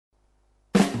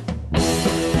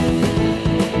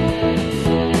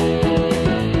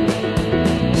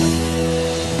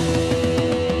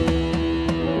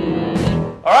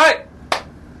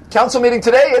Council meeting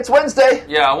today. It's Wednesday.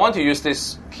 Yeah, I want to use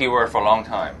this keyword for a long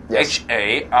time. Yes.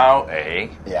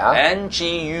 H-A-R-A-N-G-U-E.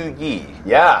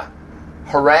 Yeah.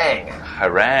 Harangue.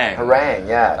 Harangue. Harangue,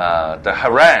 yeah. The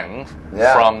harangue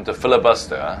from the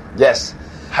filibuster Yes.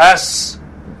 has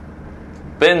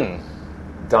been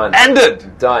Done.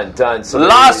 ended. Done. So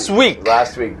Last week.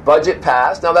 Budget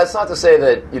passed. Now, that's not to say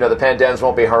that, the Pandans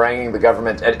won't be haranguing the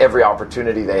government at every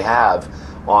opportunity they have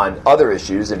on other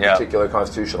issues, in particular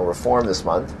constitutional reform this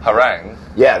month. Harangue.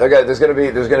 Yeah, there's going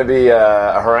to be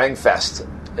a harangue fest.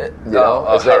 I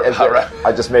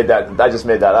just made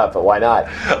that up, but why not?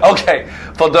 Okay,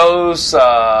 for those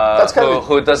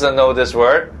who doesn't know this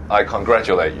word, I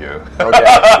congratulate you. Okay,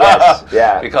 yes,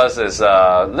 yeah. Because it's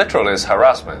literally it's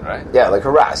harassment, right? Yeah, like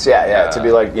harass. Yeah. To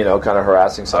be like kind of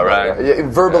harassing somebody,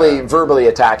 verbally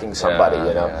attacking somebody.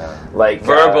 Like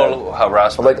verbal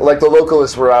harassment. Like the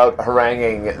localists were out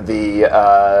haranguing the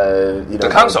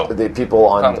council, the people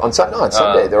on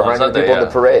Sunday. They were haranguing people in the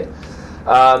parade.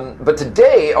 But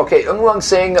today, Ng Lung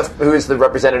Sing, who is the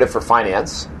representative for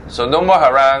finance. So no more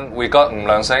harangue. We got Ng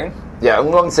Lung Sing. Yeah,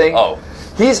 Ng Lung Sing. Oh.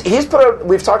 He's put out,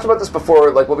 we've talked about this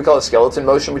before, like what we call a skeleton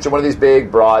motion, which are one of these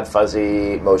big, broad,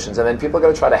 fuzzy motions, and then people are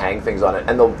going to try to hang things on it.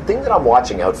 And the thing that I'm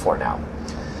watching out for now,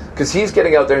 because he's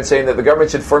getting out there and saying that the government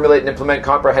should formulate and implement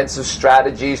comprehensive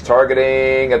strategies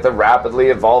targeting at the rapidly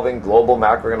evolving global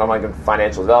macroeconomic and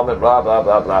financial development, blah, blah,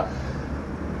 blah, blah.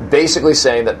 Basically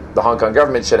saying that the Hong Kong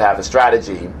government should have a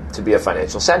strategy to be a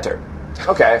financial center.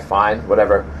 Okay, fine,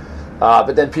 whatever.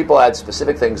 But then people add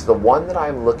specific things. The one that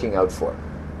I'm looking out for,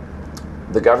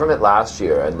 the government last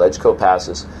year, and LegCo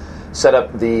passes, set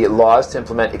up the laws to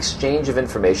implement exchange of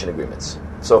information agreements.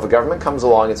 So if a government comes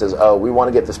along and says, we want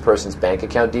to get this person's bank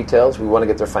account details, we want to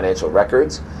get their financial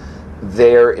records,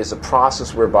 there is a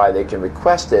process whereby they can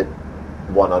request it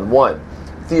one-on-one.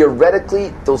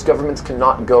 Theoretically, those governments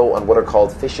cannot go on what are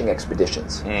called fishing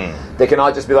expeditions. They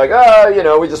cannot just be like,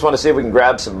 we just want to see if we can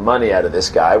grab some money out of this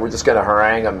guy. We're just going to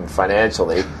harangue him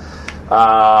financially.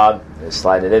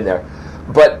 Slide it in there.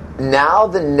 But now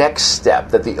the next step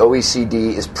that the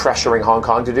OECD is pressuring Hong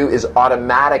Kong to do is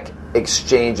automatic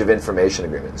exchange of information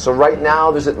agreements. So right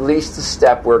now there's at least a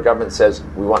step where government says,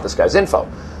 we want this guy's info.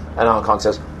 And Hong Kong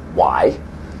says, why?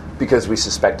 Because we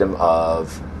suspect him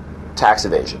of tax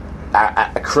evasion,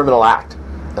 a criminal act.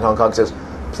 And Hong Kong says,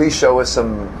 please show us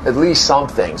at least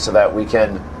something so that we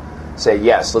can say,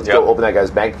 yes, let's go open that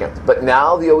guy's bank account. But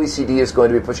now the OECD is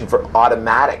going to be pushing for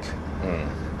automatic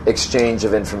exchange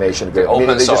of information.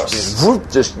 Open source.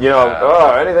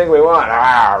 Anything we want.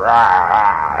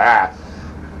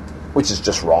 Which is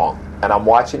just wrong. And I'm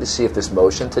watching to see if this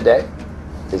motion today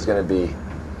is going to be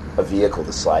a vehicle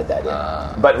to slide that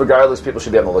in. But regardless, people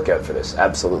should be on the lookout for this,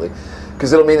 absolutely.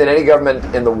 Because it'll mean that any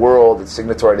government in the world that's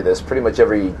signatory to this, pretty much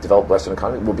every developed Western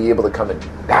economy, will be able to come and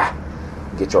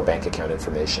get your bank account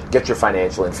information, get your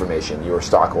financial information, your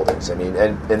stock holdings. I mean,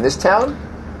 and in this town,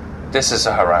 this is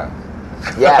a harangue.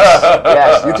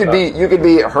 Yes. You could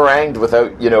be harangued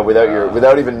without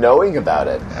even knowing about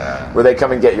it. Where they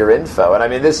come and get your info. And I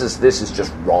mean, this is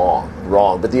just wrong.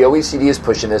 But the OECD is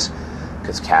pushing this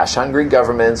because cash-hungry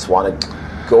governments want to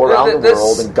go around the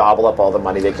world and gobble up all the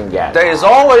money they can get. There is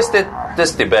always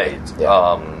this debate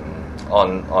on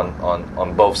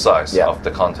both sides of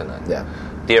the continent. Yeah.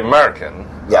 The American,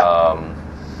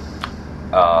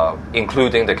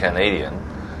 including the Canadian,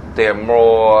 they are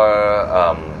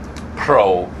more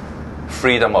pro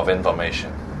freedom of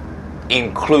information,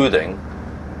 including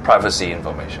privacy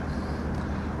information.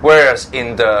 Whereas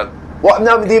in the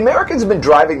now the Americans have been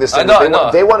driving this. They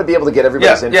want to be able to get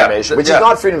everybody's information, which is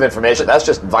not freedom of information. That's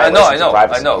just violation of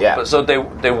privacy. I know. But so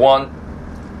they want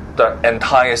the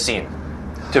entire scene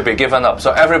to be given up.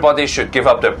 So everybody should give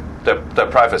up the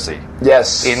privacy.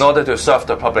 Yes. In order to serve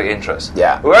the public interest.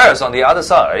 Yeah. Whereas on the other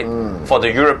side, for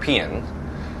the European,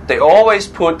 they always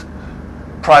put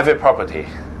private property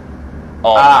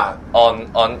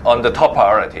on the top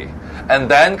priority, and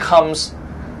then comes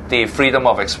the freedom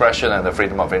of expression and the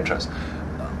freedom of interest.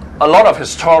 A lot of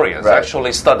historians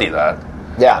actually study that,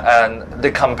 and they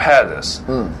compare this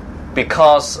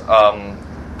because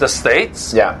the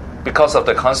states, because of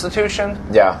the constitution,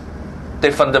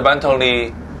 they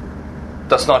fundamentally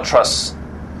does not trust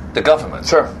the government.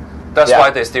 Sure, that's why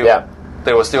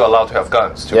they were still allowed to have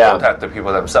guns to protect the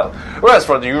people themselves. Whereas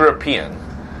for the European,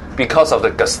 because of the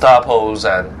Gestapos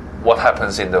and what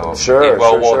happens in World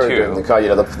War II.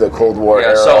 The Cold War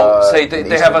era. So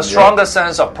they have a stronger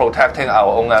sense of protecting our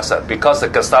own asset because the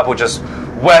Gestapo just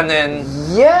went in,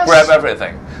 grabbed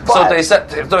everything. So they said,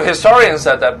 the historians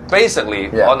said that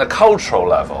basically on the cultural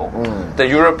level, the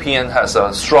European has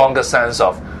a stronger sense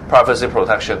of privacy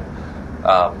protection,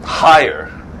 higher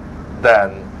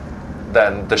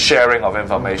than the sharing of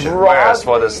information. Whereas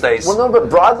for the states, well, no, but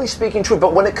broadly speaking, true.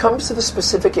 But when it comes to the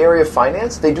specific area of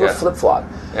finance, they do a flip flop.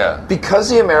 Yeah. Because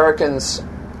the Americans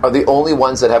are the only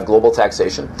ones that have global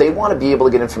taxation, they want to be able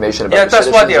to get information about. Yeah, that's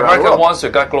why the American wants to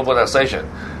get global taxation,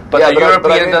 but the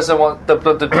European doesn't want.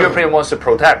 The European wants to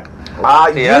protect.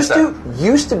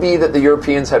 Used to be that the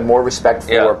Europeans had more respect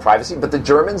for privacy, but the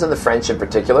Germans and the French in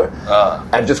particular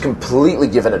have just completely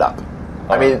given it up.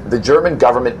 I mean, the German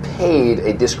government paid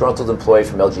a disgruntled employee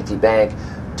from LGT Bank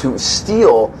to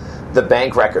steal the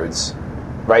bank records,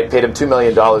 right? Paid him $2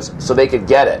 million so they could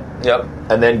get it. Yep.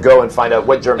 And then go and find out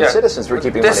what German citizens were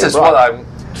keeping money abroad. This is what I'm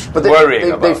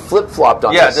worrying about. They flip-flopped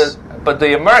on this. But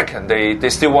the American, they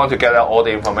still want to get out all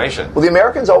the information. Well, the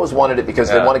Americans always wanted it because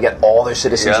they want to get all their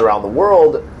citizens around the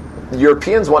world. The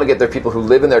Europeans want to get their people who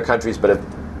live in their countries but have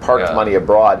parked money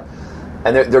abroad.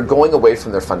 And they're going away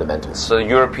from their fundamentals. So the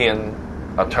European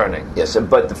are turning. Yes,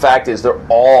 but the fact is they're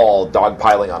all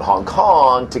dogpiling on Hong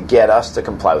Kong to get us to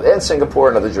comply with it, and Singapore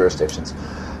and other jurisdictions.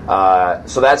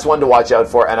 So that's one to watch out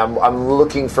for, and I'm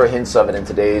looking for hints of it in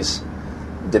today's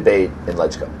debate in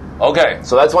LegCo. Okay.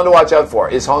 So that's one to watch out for.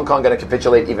 Is Hong Kong going to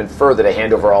capitulate even further to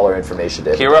hand over all our information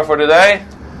to Kira for today?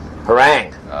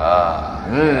 Harangue.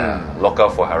 Yeah. Look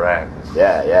out for harangue.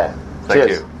 Yeah. Thank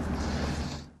Cheers. you.